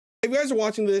If you guys are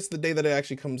watching this the day that it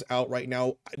actually comes out right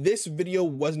now, this video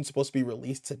wasn't supposed to be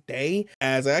released today,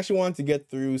 as I actually wanted to get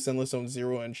through Zenless Zone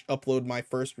 0 and upload my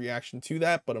first reaction to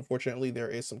that, but unfortunately there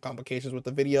is some complications with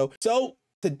the video. So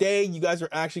today you guys are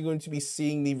actually going to be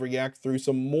seeing me react through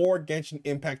some more Genshin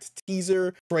Impact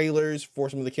teaser trailers for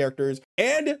some of the characters,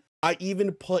 and I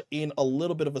even put in a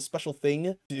little bit of a special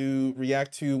thing to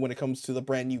react to when it comes to the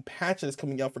brand new patch that is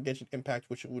coming out for Genshin Impact,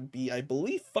 which would be, I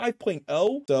believe,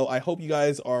 5.0. So I hope you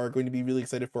guys are going to be really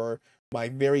excited for my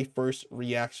very first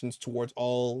reactions towards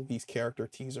all these character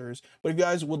teasers. But if you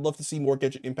guys would love to see more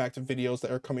Genshin Impact videos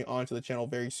that are coming onto the channel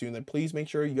very soon, then please make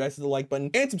sure you guys hit the like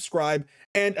button and subscribe.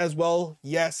 And as well,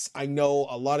 yes, I know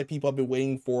a lot of people have been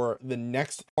waiting for the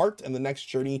next part and the next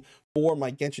journey for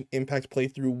my Genshin Impact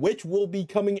playthrough, which will be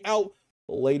coming out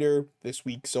later this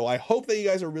week. So I hope that you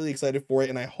guys are really excited for it,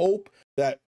 and I hope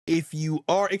that if you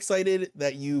are excited,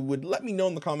 that you would let me know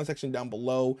in the comment section down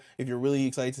below if you're really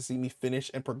excited to see me finish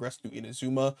and progress through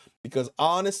Inazuma, because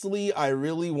honestly, I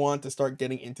really want to start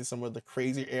getting into some of the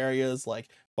crazy areas like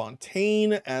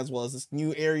Fontaine, as well as this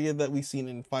new area that we've seen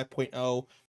in 5.0.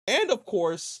 And of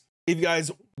course, if you guys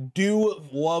do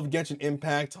love Genshin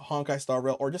Impact, Honkai Star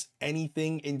Rail, or just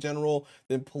anything in general,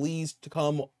 then please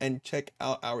come and check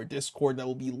out our Discord that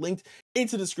will be linked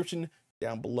into the description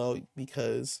down below,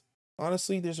 because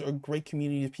honestly, there's a great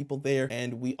community of people there,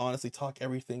 and we honestly talk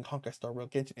everything Honkai Star Rail,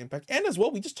 Genshin Impact, and as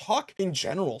well, we just talk in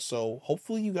general. So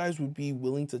hopefully you guys would be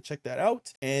willing to check that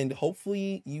out, and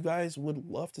hopefully you guys would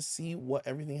love to see what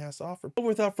everything has to offer. But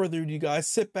without further ado, guys,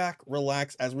 sit back,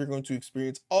 relax, as we're going to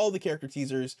experience all the character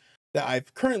teasers that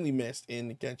I've currently missed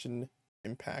in Genshin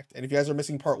Impact. And if you guys are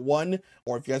missing part 1,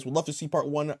 or if you guys would love to see part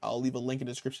 1, I'll leave a link in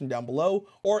the description down below,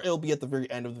 or it'll be at the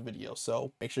very end of the video.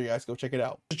 So make sure you guys go check it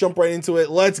out. Just jump right into it.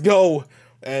 Let's go.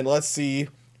 And let's see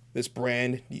this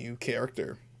brand new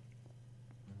character.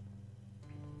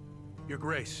 Your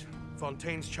Grace,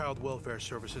 Fontaine's Child Welfare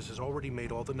Services has already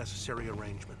made all the necessary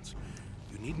arrangements.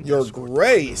 You needn't Your escort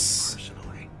Grace.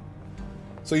 personally.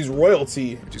 So he's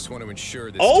royalty. I just want to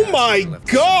ensure this. Oh my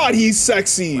God, he's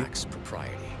sexy. Lacks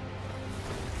propriety.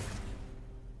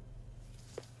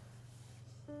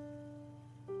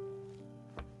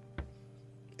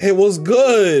 It was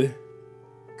good.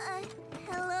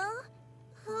 Hello?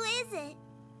 Who is it?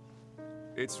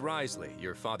 It's Risley,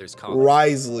 your father's colleague.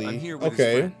 Risley. I'm here with his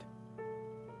Okay. friend.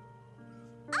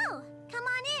 Oh, come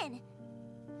on in.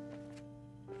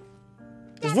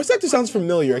 His voice actor sounds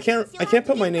familiar. I can't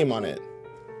put my name on it.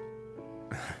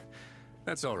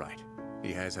 That's all right.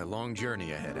 He has a long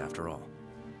journey ahead after all.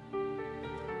 All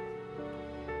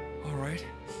right.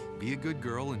 Be a good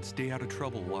girl and stay out of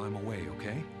trouble while I'm away,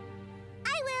 okay?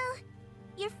 I will.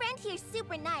 Your friend here's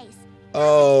super nice.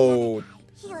 Oh,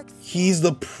 He looks he's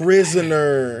the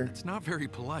prisoner. It's not very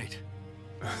polite.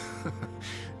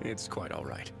 It's quite all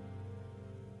right.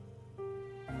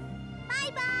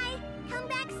 Bye-bye. Come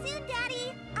back soon,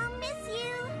 Daddy. I'll miss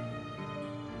you.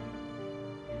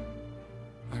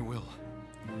 I will.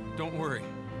 Don't worry.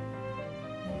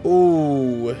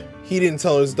 Ooh, he didn't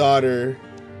tell his daughter.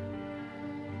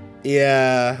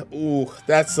 Yeah. Ooh,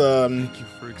 that's Thank you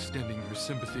for extending your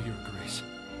sympathy, Your Grace.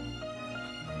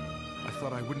 I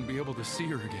thought I wouldn't be able to see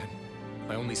her again.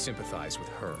 I only sympathize with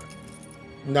her.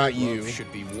 not you. Love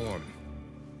should be warm,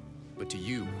 but to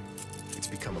you, it's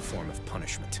become a form of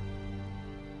punishment.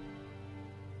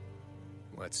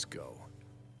 Let's go.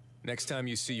 Next time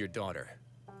you see your daughter,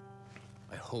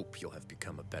 I hope you'll have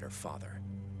become a better father.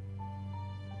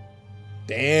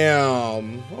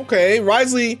 Damn. Okay,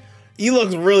 Risley, he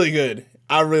looks really good.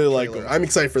 I really like her. I'm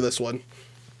excited for this one.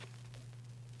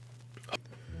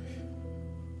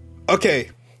 Okay,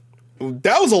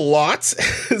 that was a lot.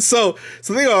 so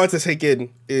the thing I want to take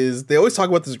in is they always talk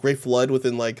about this great flood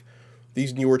within like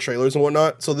these newer trailers and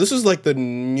whatnot. So this is like the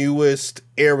newest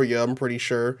area, I'm pretty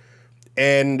sure.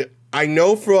 And I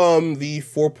know from the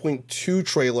 4.2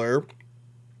 trailer,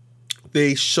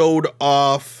 they showed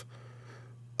off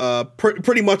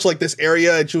pretty much like this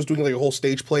area, and she was doing like a whole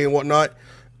stage play and whatnot.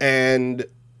 And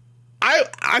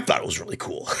I thought it was really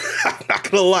cool. I'm not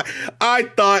gonna lie. I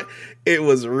thought it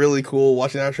was really cool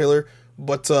watching that trailer.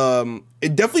 But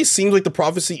it definitely seems like the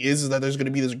prophecy is that there's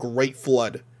gonna be this great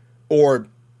flood. Or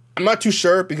I'm not too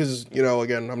sure because, you know,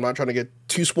 again, I'm not trying to get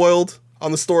too spoiled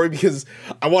on the story because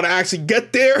I want to actually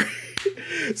get there.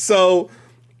 So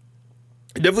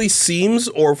it definitely seems,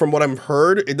 or from what I've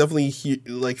heard, it definitely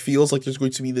like feels like there's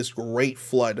going to be this great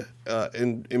flood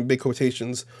in big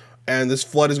quotations. And this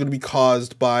flood is going to be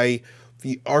caused by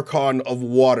the Archon of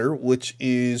Water, which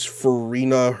is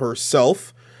Farina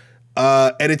herself.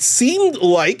 And it seemed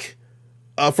like,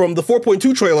 from the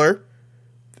 4.2 trailer,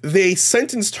 they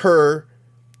sentenced her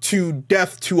to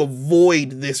death to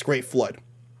avoid this great flood.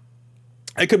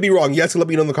 I could be wrong. You guys can let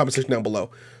me know in the comment section down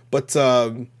below. But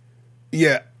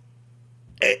yeah,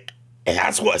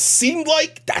 that's what it seemed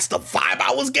like. That's the vibe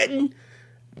I was getting.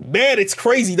 Man, it's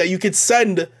crazy that you could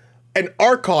send an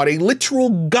Archon, a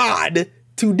literal god,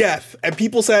 to death. And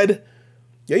people said,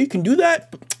 yeah, you can do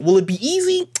that. Will it be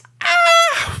easy?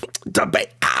 Debate.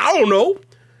 I don't know.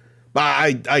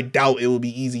 But I doubt it will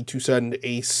be easy to send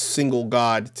a single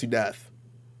god to death.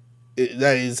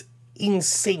 That is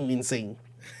insane.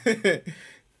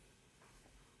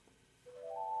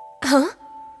 Huh?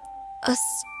 A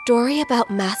story about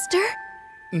Master?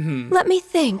 Let me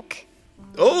think.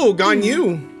 Oh,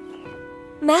 Ganyu.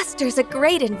 Master's a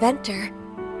great inventor.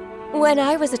 When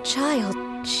I was a child,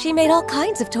 she made all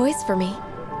kinds of toys for me.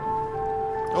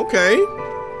 Okay.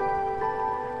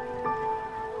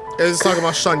 Let's talk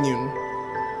about Shanyun.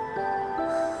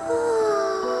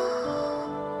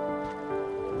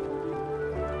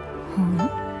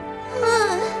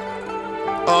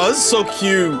 Oh, this is so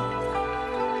cute.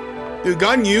 Dude,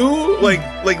 Ganyu,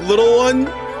 like little one.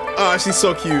 Ah, she's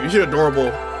so cute. She's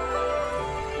adorable.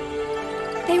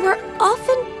 They were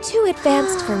often too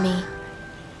advanced for me.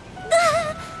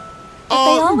 But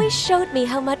they always showed me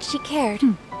how much she cared.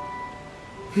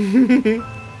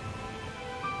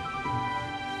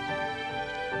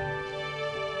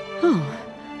 Oh.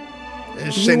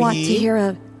 You want to hear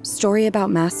a story about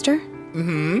Master?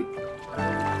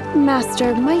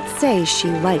 Master might say she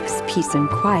likes peace and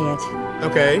quiet.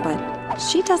 Okay. But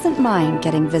she doesn't mind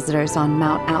getting visitors on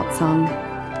Mount Outsong.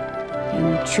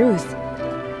 In truth,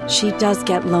 she does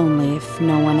get lonely if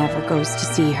no one ever goes to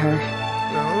see her.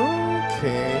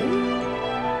 Okay.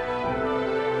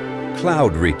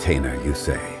 Cloud Retainer, you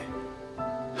say?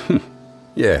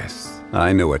 Yes,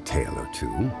 I know a tale or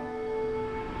two.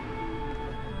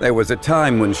 There was a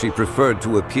time when she preferred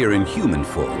to appear in human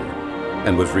form,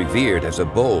 and was revered as a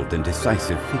bold and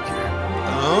decisive figure.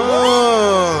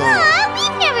 Oh!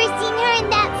 We've never seen her in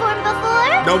that form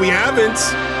before. No, we haven't.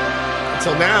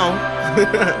 Until now.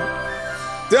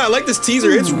 Yeah, I like this teaser.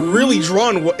 It's really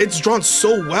drawn. It's drawn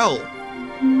so well.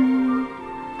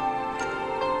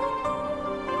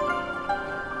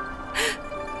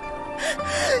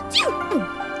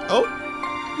 Oh.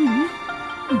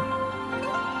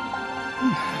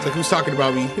 It's like, who's talking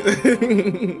about me?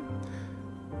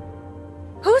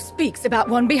 Who speaks about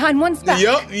one behind one's back?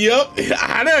 Yup.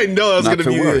 How did I know that was Not gonna to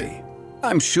be worry.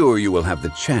 I'm sure you will have the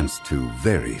chance to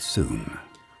very soon.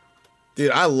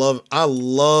 Dude, I love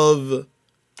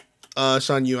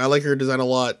Shanyu. I like her design a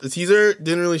lot. The teaser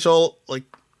didn't really show, like,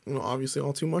 you know, obviously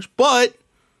all too much, but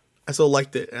I still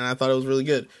liked it and I thought it was really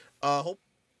good.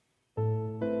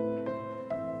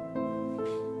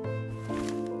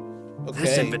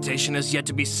 This invitation is yet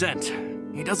to be sent.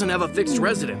 He doesn't have a fixed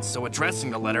residence, so addressing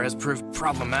the letter has proved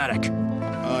problematic.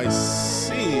 I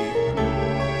see.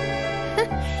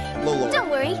 Lolo. Don't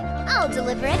worry, I'll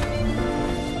deliver it.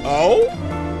 Oh?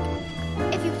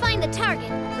 If you find the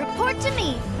target, report to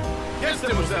me. Yes,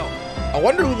 mademoiselle. I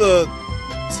wonder who the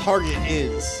target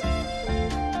is.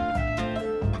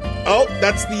 Oh,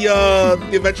 that's the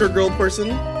adventure girl person.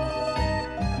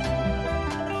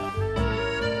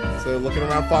 So looking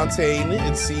around Fontaine,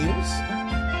 it seems.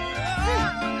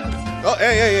 Oh,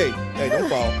 hey, don't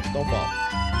fall.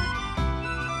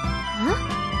 Huh?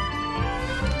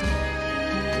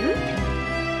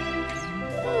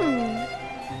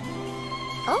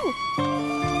 Oh.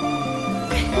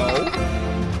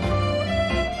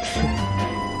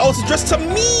 Oh, it's addressed to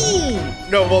me!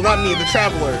 No, well, not me, the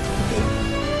Traveler.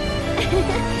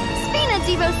 Spina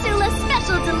di Rosula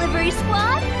Special Delivery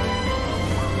Squad.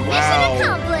 Wow. Mission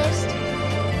accomplished.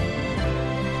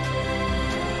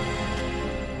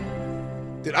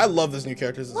 Dude, I love this new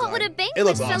character's design. What would a It banquet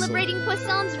looks awesome. celebrating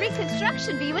Poisson's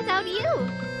reconstruction be without you?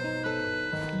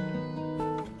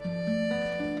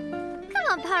 Come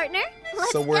on, partner.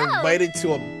 Let's So we're go. invited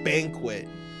to a banquet.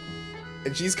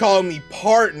 And she's calling me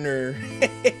partner.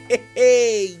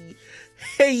 Hey,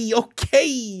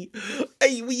 okay.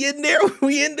 Hey, we in there?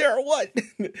 We in there or what?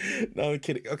 No, I'm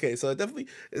kidding. Okay, so it's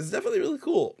definitely really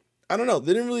cool. I don't know.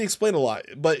 They didn't really explain a lot,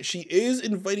 but she is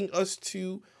inviting us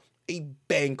to a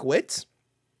banquet.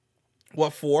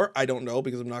 What for? I don't know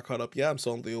because I'm not caught up yet. I'm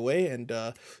still on the way, and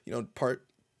you know,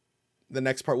 the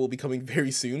next part will be coming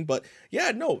very soon. But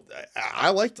yeah, no, I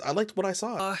liked what I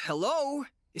saw. Hello?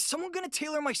 Is someone gonna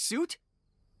tailor my suit?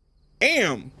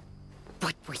 Am.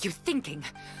 What were you thinking?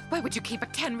 Why would you keep a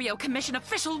Tenryou commission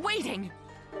official waiting?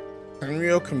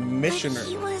 Tenryou commissioner. But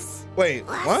he was... Wait,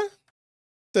 what?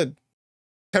 The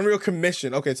Tenryou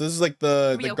commission. Okay, so this is like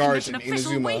the guards in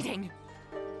official Inazuma. waiting.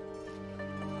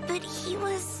 But he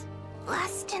was...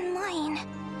 Last in line.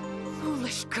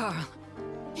 Foolish girl.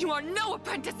 You are no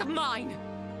apprentice of mine.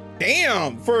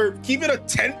 Damn, for keeping a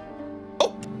 10.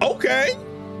 Oh, okay.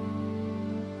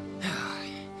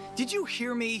 Did you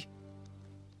hear me?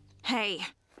 Hey,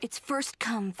 it's first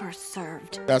come, first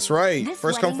served. That's right. This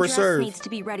first come, first dress served. Needs to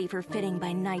be ready for fitting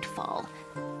by nightfall.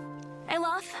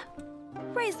 Alof,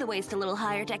 raise the waist a little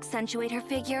higher to accentuate her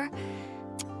figure.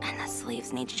 And the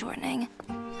sleeves need shortening.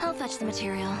 I'll fetch the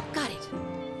material. Got it.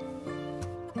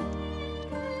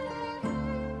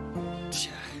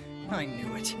 I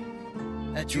knew it.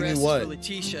 That dress is for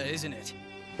Letitia, isn't it?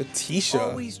 Letitia?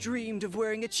 Always dreamed of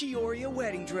wearing a Chioria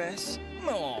wedding dress.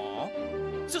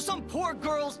 Aww. So some poor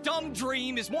girl's dumb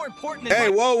dream is more important than— Hey,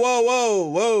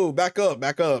 whoa. Back up.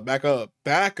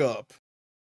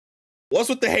 What's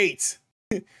with the hate?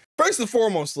 First and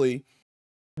foremostly,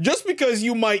 just because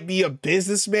you might be a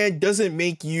businessman doesn't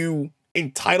make you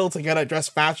entitled to get a dress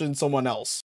faster than someone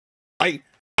else.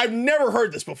 I've never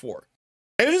heard this before.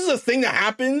 And if this is a thing that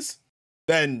happens,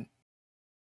 then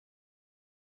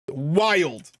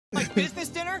wild. Like business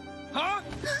dinner? Huh?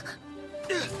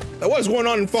 That was going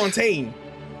on in Fontaine.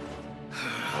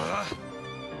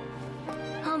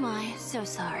 Oh my, so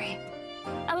sorry.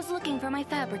 I was looking for my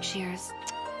fabric shears.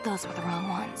 Those were the wrong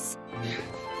ones.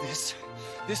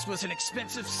 This was an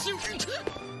expensive suit.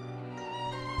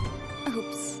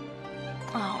 Oops.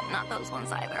 Oh, not those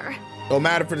ones either. Don't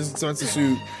matter for this expensive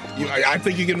suit. I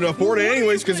think you can afford it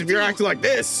anyways, because if you're acting like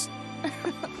this.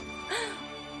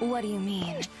 What do you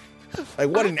mean? Like,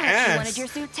 what an ass. You wanted your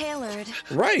suit tailored.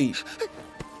 Right.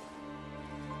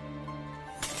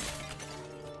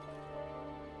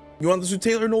 You want the suit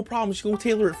tailored? No problem. She's gonna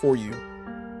tailor it for you.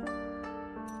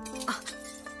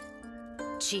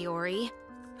 Chiori,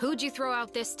 who'd you throw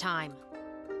out this time?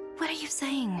 What are you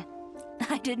saying?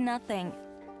 I did nothing.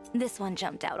 This one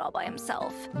jumped out all by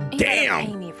himself. He Damn!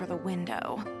 pay me for the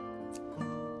window.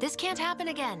 This can't happen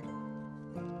again.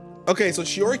 Okay, so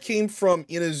Shiori came from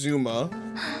Inazuma.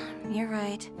 You're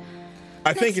right.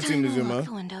 I think it's Next time Inazuma. I'll lock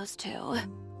the windows too.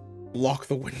 Lock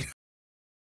the window.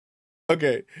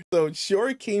 Okay, so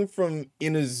Shiori came from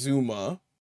Inazuma,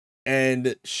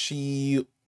 and she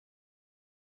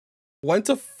went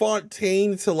to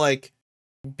Fontaine to like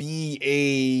be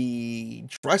a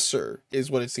dresser,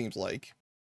 is what it seems like.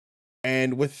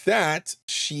 And with that,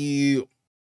 she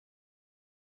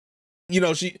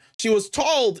was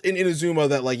told in Inazuma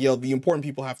that like, the important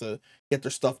people have to get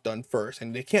their stuff done first,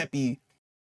 and they can't be,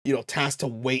 tasked to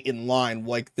wait in line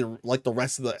like the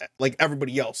rest of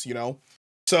everybody else,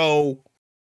 So,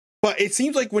 but it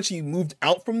seems like when she moved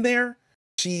out from there,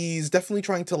 she's definitely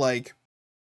trying to like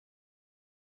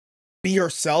be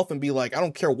herself and be like, I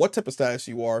don't care what type of status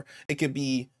you are. It could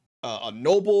be a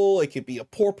noble, it could be a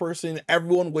poor person.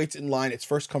 Everyone waits in line. It's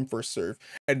first come, first serve.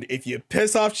 And if you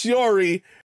piss off Shiori,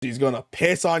 she's gonna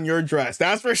piss on your dress.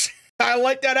 That's for sure. I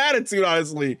like that attitude,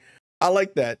 honestly. I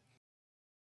like that.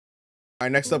 All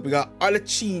right, next up we got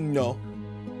Arlecchino.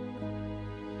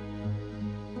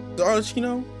 The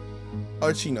Arlecchino?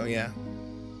 Arlecchino, yeah.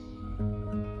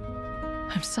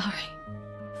 I'm sorry,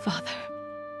 Father.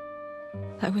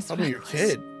 I was I'll be your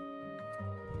kid.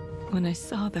 When I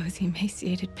saw those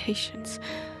emaciated patients,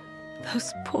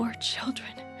 those poor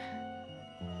children,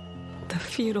 the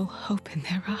futile hope in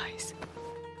their eyes.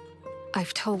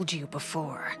 I've told you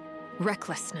before,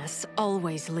 recklessness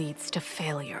always leads to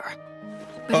failure.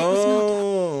 But it was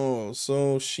not...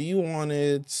 so she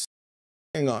wanted...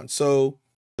 Hang on, so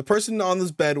the person on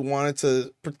this bed wanted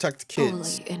to protect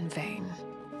kids. Only in vain.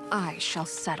 I shall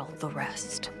settle the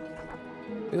rest.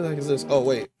 What the heck is this? Oh,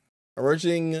 wait.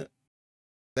 Emerging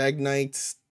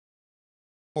Magnite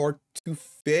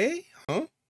Tartuffe? Huh?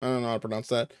 I don't know how to pronounce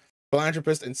that.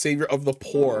 Philanthropist and savior of the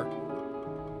poor.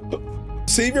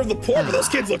 Savior of the poor, but those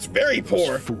kids look very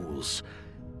poor. Those fools.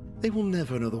 They will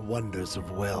never know the wonders of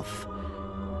wealth.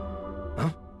 Huh?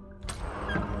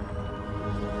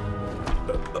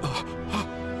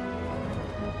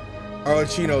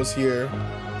 Arlecchino's here.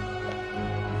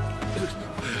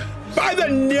 By the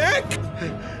neck?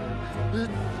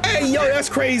 Hey, yo, that's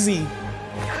crazy.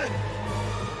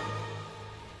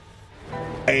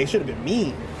 Hey, it should have been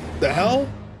me. The hell?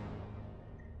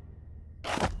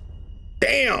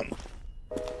 Damn.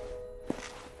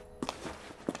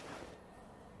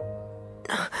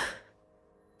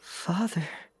 Father,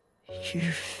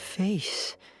 your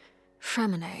face.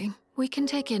 Fremine, we can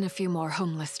take in a few more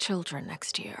homeless children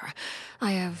next year.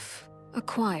 I have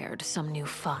acquired some new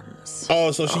funds.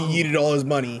 Oh, so she yeeted all his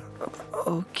money.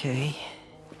 Okay.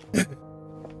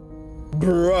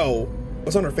 Bro,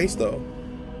 what's on her face though?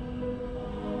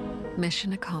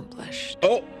 Mission accomplished.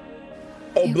 Oh,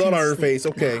 blood on her face.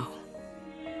 Okay.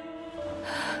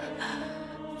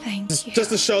 Thank you.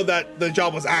 Just to show that the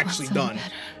job was actually done.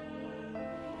 Better.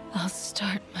 I'll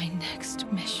start my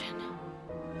next mission.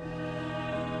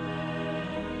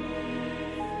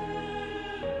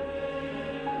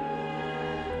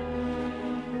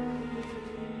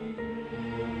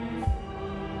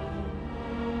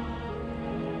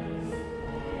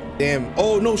 Damn.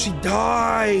 Oh no, she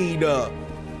died.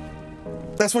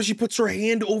 That's why she puts her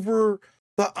hand over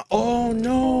the. Oh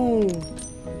no.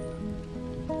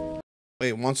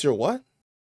 Wait, Monsieur what?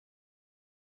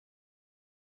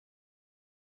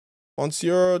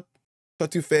 Monsieur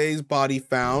Tartuffe's body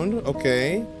found.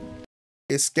 Okay.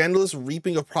 His scandalous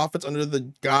reaping of profits under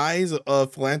the guise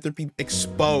of philanthropy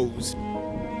exposed.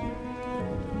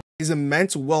 His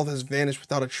immense wealth has vanished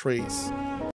without a trace.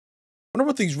 I wonder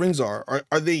what these rings are.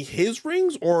 Are they his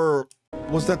rings, or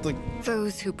was that the...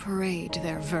 Those who parade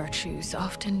their virtues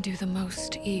often do the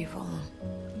most evil.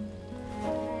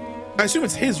 I assume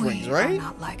it's his rings, right? We are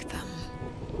not like them.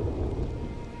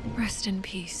 Rest in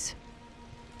peace,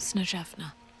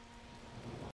 Snezhevna.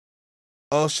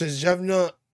 Oh,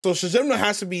 Snezhevna. So Snezhevna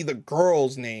has to be the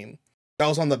girl's name that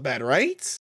was on the bed,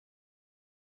 right?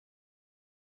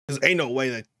 Because ain't no way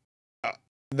that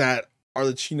that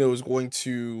Arlecchino is going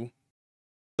to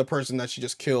the person that she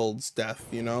just killed's death,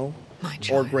 you know? My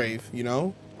child. Or grave, you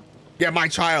know? Yeah, my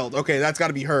child. Okay, that's got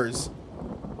to be hers.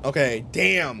 Okay,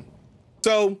 damn.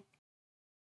 So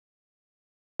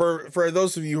for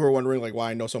those of you who are wondering like why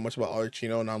I know so much about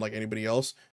Arlecchino and not like anybody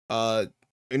else,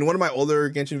 in one of my older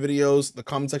Genshin videos, the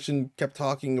comment section kept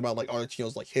talking about like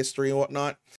Arlecchino's like history and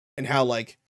whatnot, and how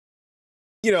like,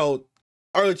 you know,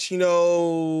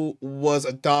 Arlecchino was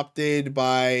adopted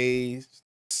by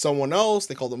someone else.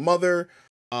 They called him mother,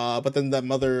 but then that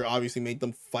mother obviously made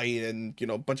them fight, and you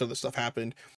know, a bunch of other stuff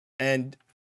happened. And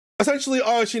essentially,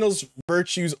 Arlecchino's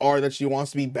virtues are that she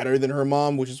wants to be better than her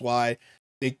mom, which is why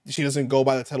she doesn't go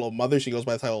by the title of mother. She goes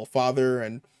by the title of father,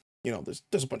 and you know,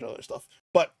 there's a bunch of other stuff.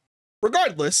 But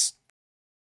regardless,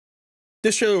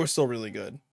 this trailer was still really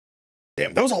good.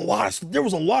 Damn, there was a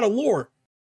lot of lore.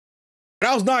 And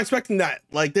I was not expecting that.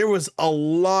 Like, there was a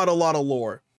lot of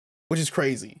lore, which is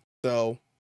crazy. So,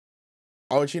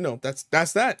 I'll let you know.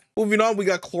 That's that. Moving on, we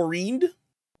got chlorined.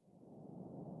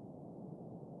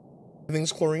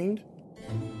 Everything's chlorined.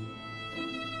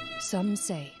 Some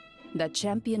say that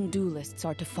champion duelists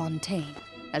are to Fontaine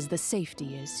as the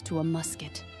safety is to a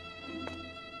musket.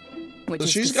 Which So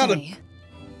is she's to got a say,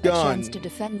 gun. chance to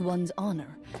defend one's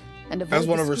honor and avoid That's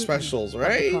one the of her scrutiny specials, of the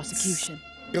right? prosecution.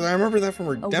 Because I remember that from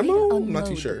her A way demo. to I'm not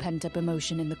too unload sure. the pent-up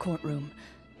emotion in the courtroom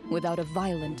without a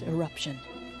violent eruption.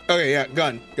 Okay, yeah,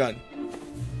 gun.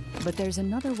 But there's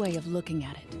another way of looking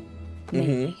at it. Mm-hmm.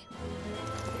 Namely,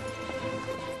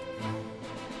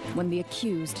 when the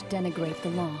accused denigrate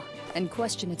the law and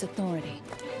question its authority,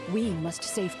 we must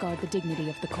safeguard the dignity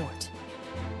of the court.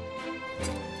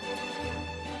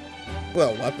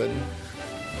 Well, weapon.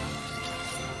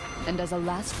 And as a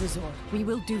last resort, we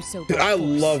will do so by Dude, I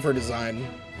force. love her design.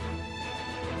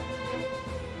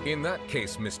 In that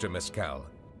case, Mr. Mescal,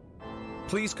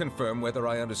 please confirm whether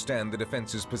I understand the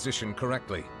defense's position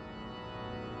correctly.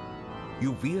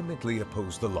 You vehemently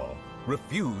oppose the law,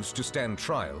 refuse to stand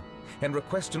trial, and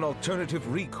request an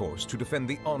alternative recourse to defend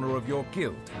the honor of your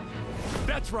guild.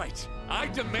 That's right. I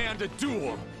demand a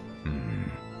duel.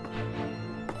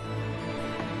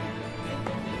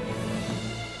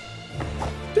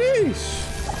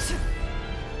 Jeez.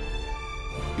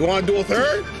 You want to duel with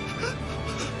her?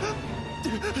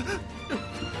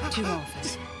 Too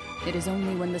often, it is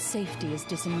only when the safety is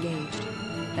disengaged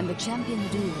and the champion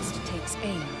duelist takes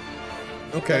aim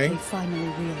Okay. that they finally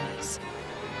realize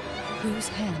whose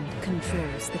hand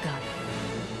controls the gun.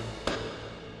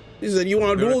 He said, you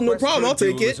want to duel? No problem, I'll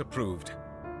take it. Is approved.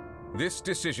 This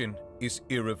decision is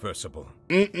irreversible.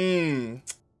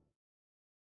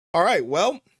 All right,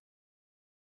 well,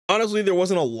 honestly, there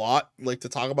wasn't a lot like to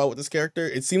talk about with this character.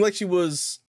 It seemed like she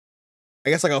was, I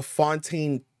guess, like a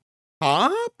Fontaine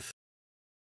cop,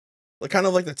 like kind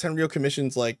of like the Tenryou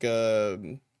Commission's like a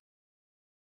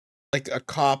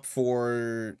cop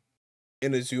for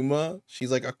Inazuma.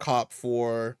 She's like a cop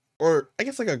for, or I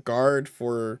guess like a guard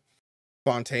for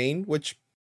Fontaine, which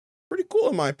pretty cool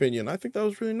in my opinion. I think that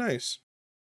was really nice.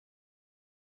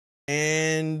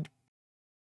 And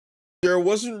there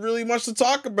wasn't really much to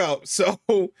talk about, so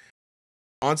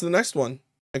on to the next one.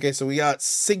 Okay, so we got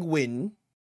Sigwin.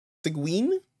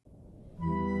 Sigwin?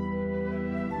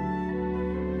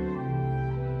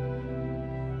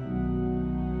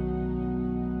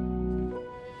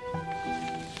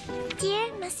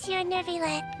 Dear Monsieur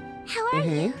Nervillet, how are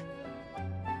you?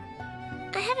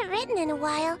 I haven't written in a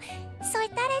while, so I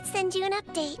thought I'd send you an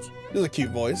update. This is a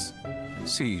cute voice.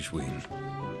 Siege Win.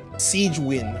 Siege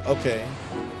Win, okay.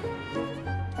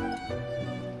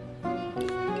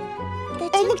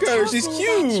 Oh, look at her, she's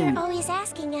cute! You're always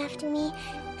asking after me.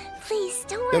 Please,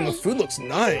 don't worry. And the food looks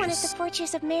Everyone at the nice.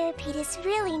 Fortress of Meripede is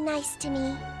really nice to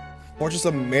me. Fortress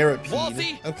of Meripede.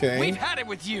 Wolfie, okay. we've had it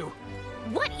with you.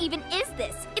 What even is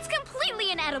this? It's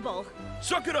completely inedible.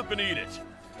 Suck it up and eat it. The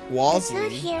food Walsley.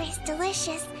 here is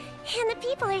delicious, and the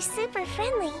people are super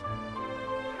friendly.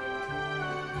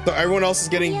 So everyone else is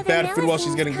getting The other bad food while she's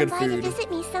Melazines getting good come by to food.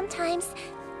 visit me sometimes.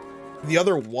 The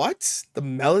other what? The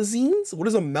Melazines? What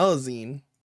is a Melazine?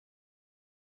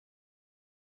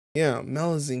 Yeah,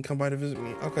 Melazine come by to visit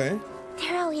me. Okay.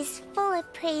 They're always full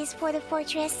of praise for the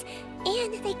fortress,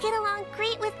 and they get along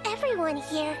great with everyone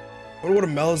here. I wonder what a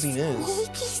Melazine is.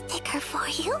 Sneaky sticker for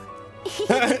you.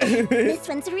 This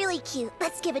one's really cute.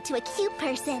 Let's give it to a cute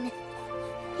person.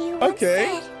 You once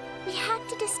said we have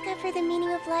to discover the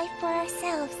meaning of life for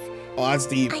ourselves. Oh, that's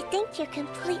deep. I think you're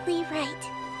completely right.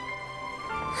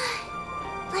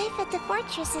 Life at the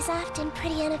fortress is often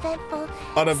pretty uneventful.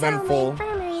 Uneventful. So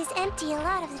my infirmary is empty a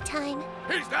lot of the time.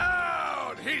 He's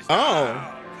down! He's Oh.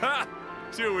 down! Ha!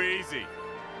 Too easy.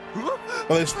 Oh,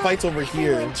 there's fights over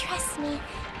here. Everyone trusts me,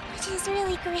 which is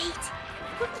really great.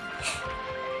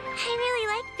 I really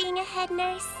like being a head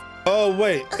nurse. Oh,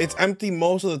 wait. It's empty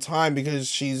most of the time because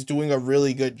she's doing a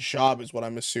really good job is what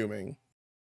I'm assuming.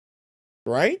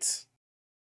 Right?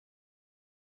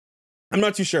 I'm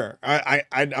not too sure.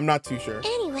 I'm not too sure.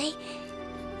 Anyway,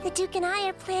 the Duke and I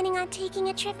are planning on taking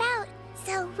a trip out,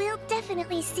 so we'll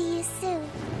definitely see you soon.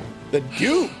 The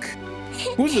Duke?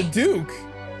 Who's the Duke?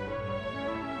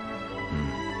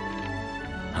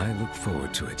 I look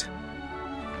forward to it.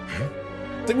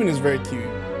 Sigmund is very cute.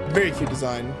 Very cute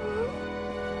design.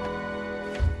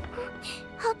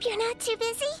 Hope you're not too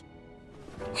busy.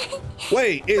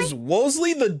 Wait, is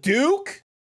Wolseley the Duke?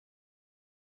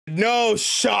 No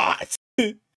shot.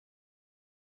 Here.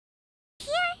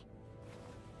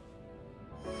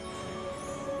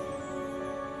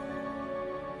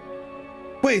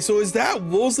 Wait, so is that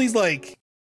Wolseley's like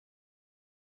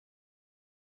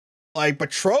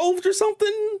betrothed or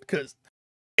something? Because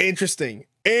interesting.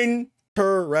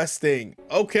 Interesting.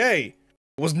 Okay.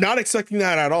 Was not expecting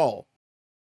that at all.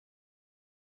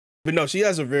 But no, she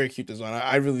has a very cute design.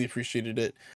 I really appreciated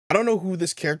it. I don't know who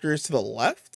this character is to the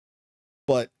left,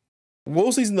 but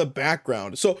Wolseley's in the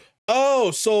background. So,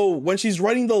 so when she's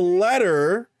writing the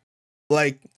letter,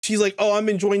 like, she's like, oh, I'm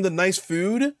enjoying the nice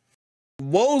food.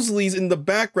 Wolseley's in the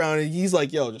background and he's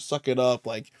like, yo, just suck it up.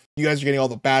 Like, you guys are getting all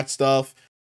the bad stuff.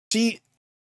 She,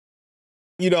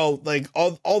 you know, like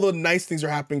all the nice things are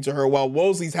happening to her while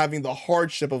Wolseley's having the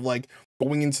hardship of like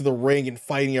going into the ring and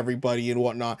fighting everybody and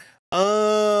whatnot.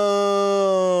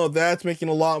 Oh, that's making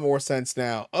a lot more sense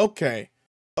now. Okay.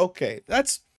 Okay.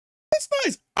 That's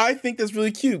nice. I think that's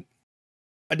really cute.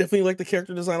 I definitely like the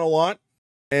character design a lot.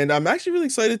 And I'm actually really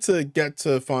excited to get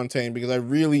to Fontaine because I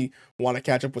really want to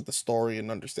catch up with the story and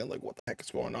understand like what the heck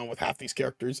is going on with half these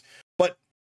characters. But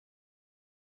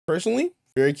personally,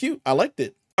 very cute. I liked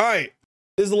it. All right.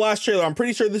 This is the last trailer. I'm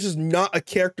pretty sure this is not a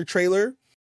character trailer,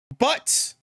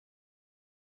 but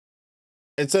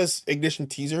it says Ignition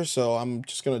teaser, so I'm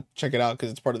just gonna check it out because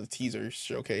it's part of the teaser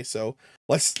showcase. So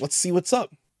let's see what's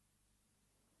up.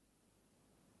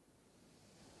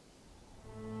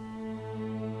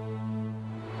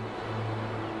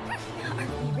 Are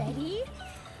we ready?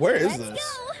 Where is Let's this?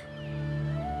 Go.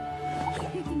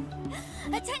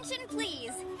 Attention,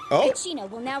 please. Oh. Sheena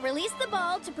will now release the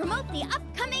ball to promote the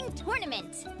upcoming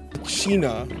tournament.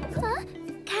 Sheena. Huh?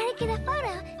 Gotta get a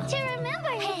photo to remember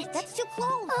it. Hey, that's too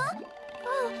close. Huh?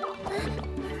 Oh,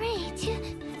 great.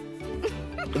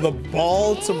 The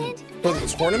ball to for the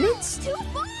tournament? Too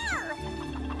far.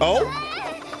 Oh.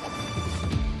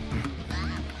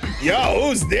 Yo,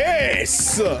 who's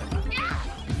this?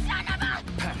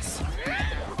 Pass.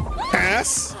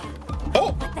 Pass.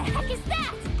 Oh. What the heck is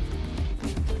that?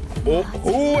 Oh,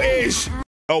 who is?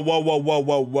 Oh,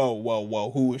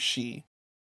 whoa. Who is she?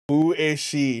 Who is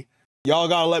she? Y'all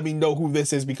gotta let me know who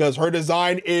this is because her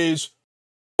design is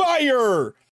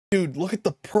fire. Dude, look at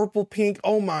the purple pink.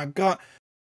 Oh my god.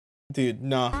 Dude,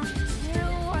 nah.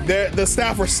 The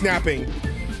staff were snapping.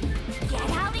 Get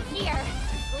out of here.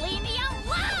 Leave me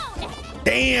alone.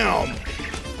 Damn.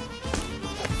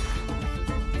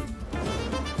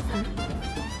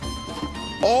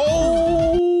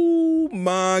 Oh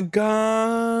my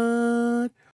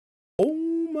god. Oh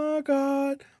my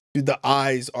god. Dude, the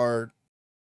eyes are.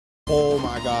 Oh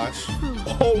my gosh.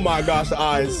 Oh my gosh, the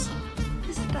eyes.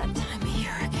 Is it that time of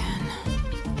year again?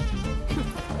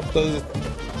 So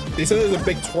they said there's a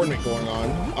big tournament going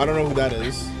on. I don't know who that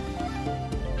is.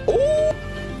 Oh!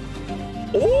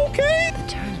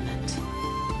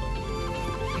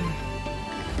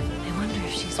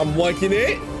 I'm liking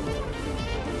it.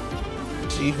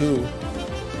 See who?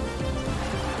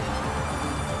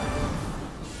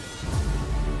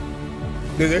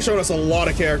 Dude, they're showing us a lot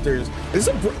of characters.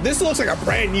 This looks like a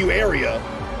brand new area.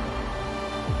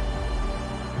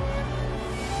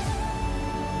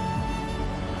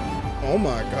 Oh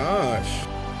my gosh.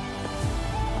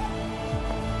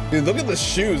 Dude, look at the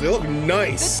shoes. They look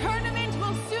nice. The tournament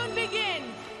will soon begin.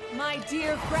 My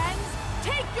dear friends,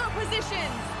 take your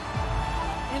positions.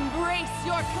 Embrace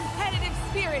your competitive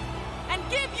spirit and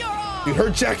give your all. Dude, her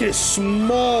jacket is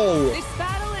small. This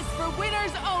battle is for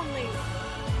winners only.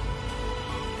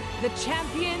 The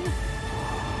champion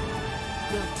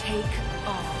will take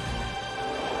all.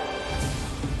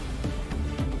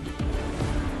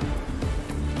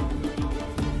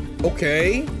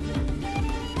 Okay.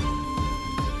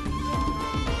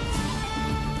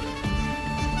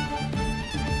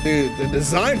 Dude, the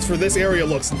designs for this area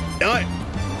looks nuts.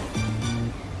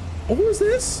 Oh, who is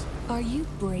this? Are you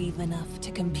brave enough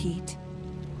to compete?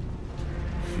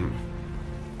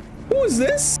 Who is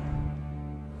this?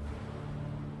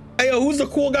 Hey, yo, who's the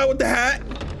cool guy with the hat?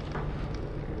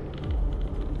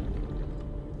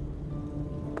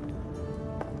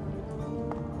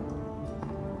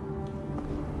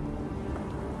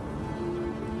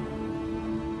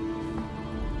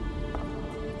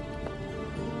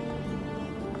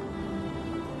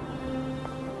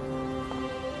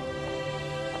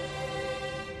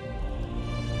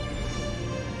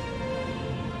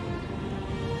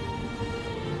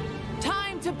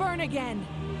 To burn again.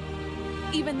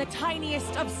 Even the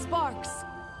tiniest of sparks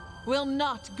will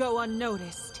not go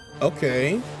unnoticed.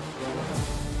 Okay.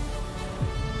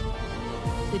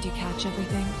 Did you catch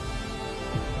everything?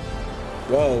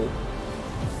 Whoa.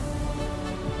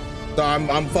 So I'm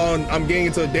getting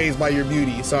into a daze by your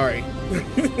beauty. Sorry.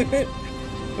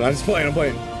 I'm just playing. I'm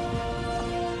playing.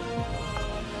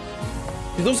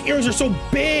 Dude, those ears are so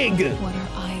big. What our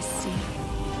eyes see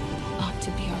ought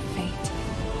to be our fate.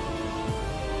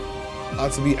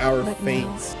 Ought to be our But fate.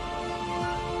 now,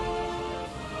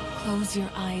 close your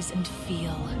eyes and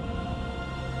feel.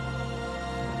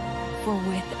 For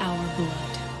with our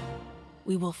blood,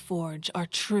 we will forge our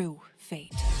true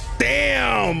fate.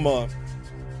 Damn.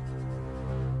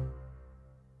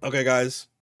 Okay, guys,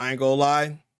 I ain't gonna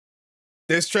lie.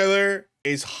 This trailer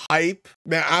is hype,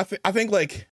 man. I think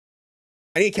like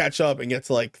I need to catch up and get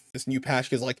to like this new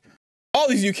patch because like all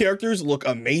these new characters look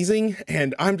amazing,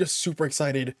 and I'm just super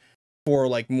excited for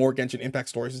like more Genshin Impact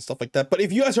stories and stuff like that. But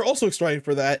if you guys are also excited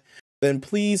for that, then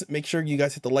please make sure you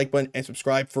guys hit the like button and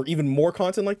subscribe for even more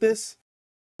content like this.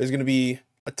 There's going to be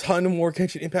a ton more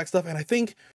Genshin Impact stuff, and I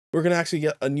think we're going to actually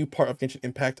get a new part of Genshin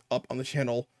Impact up on the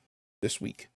channel this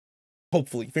week.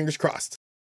 Hopefully, fingers crossed.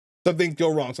 Some things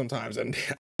go wrong sometimes, and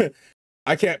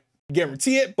I can't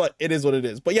guarantee it, but it is what it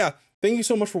is. But yeah, thank you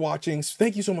so much for watching.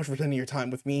 Thank you so much for spending your time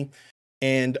with me.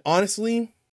 And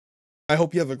honestly, I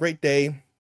hope you have a great day.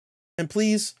 And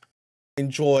please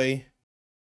enjoy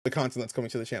the content that's coming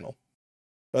to the channel.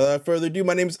 Without further ado,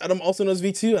 my name is Adam, also known as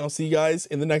V2, and I'll see you guys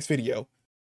in the next video.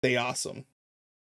 Stay awesome.